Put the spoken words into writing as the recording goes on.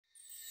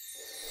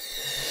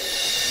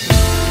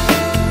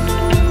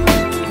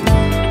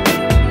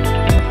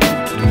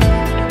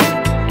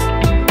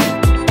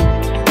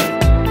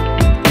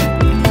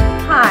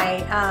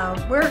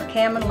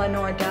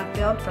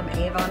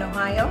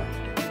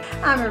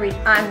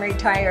I'm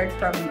retired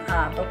from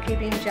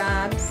bookkeeping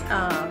jobs.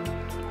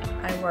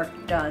 I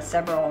worked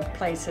several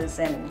places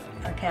in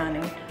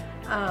accounting.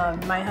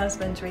 My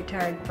husband's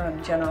retired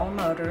from General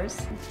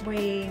Motors.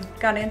 We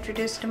got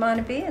introduced to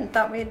MonaVie and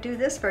thought we'd do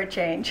this for a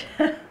change.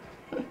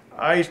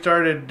 I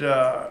started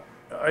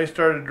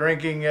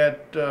drinking in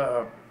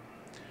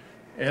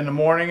the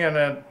morning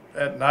and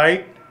at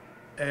night,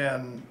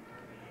 and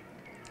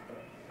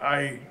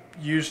I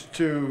used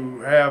to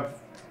have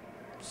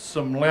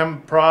some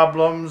limb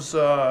problems.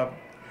 I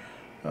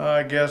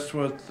guess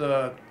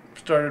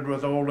started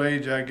with old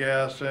age. I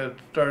guess it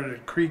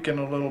started creaking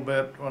a little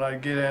bit when I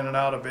get in and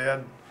out of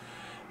bed,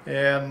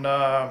 and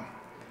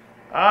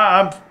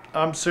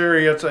I'm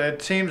serious.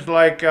 It seems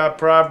like I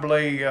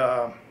probably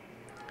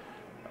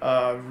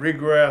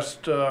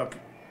regressed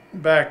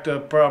back to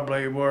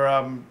probably where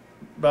I'm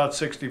about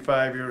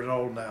 65 years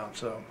old now.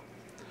 So,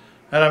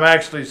 and I'm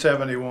actually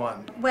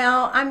 71.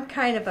 Well, I'm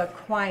kind of a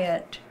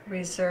quiet,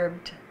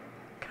 reserved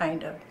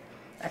kind of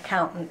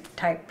accountant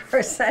type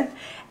person,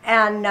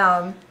 and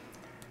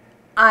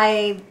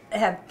I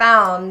have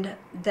found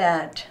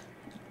that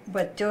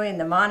with doing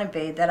the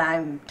MonaVie that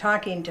I'm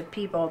talking to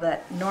people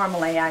that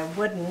normally I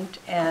wouldn't,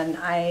 and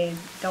I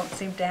don't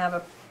seem to have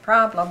a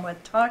problem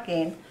with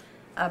talking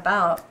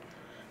about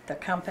the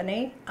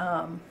company,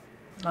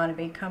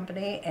 MonaVie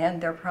company,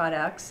 and their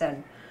products,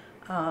 and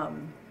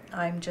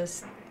I'm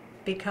just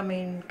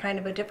becoming kind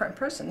of a different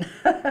person.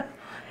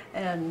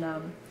 And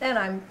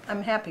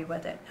I'm happy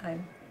with it.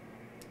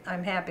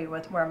 I'm happy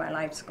with where my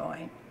life's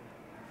going.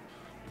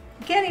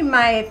 Getting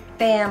my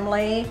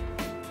family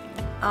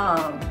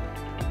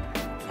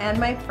and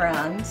my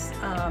friends,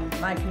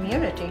 my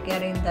community,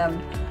 getting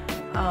them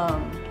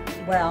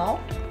well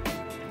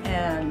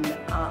and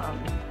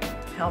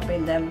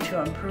helping them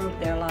to improve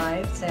their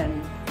lives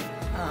and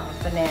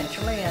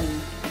financially and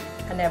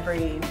in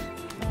every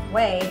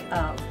way,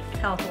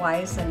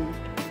 health-wise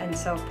and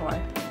so forth.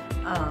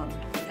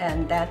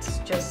 And that's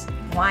just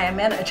why I'm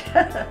in it.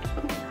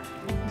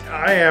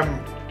 I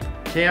am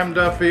Cam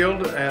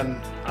Duffield, and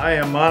I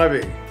am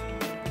MonaVie.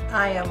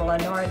 I am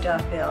Lenora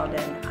Duffield,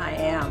 and I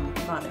am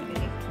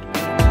MonaVie.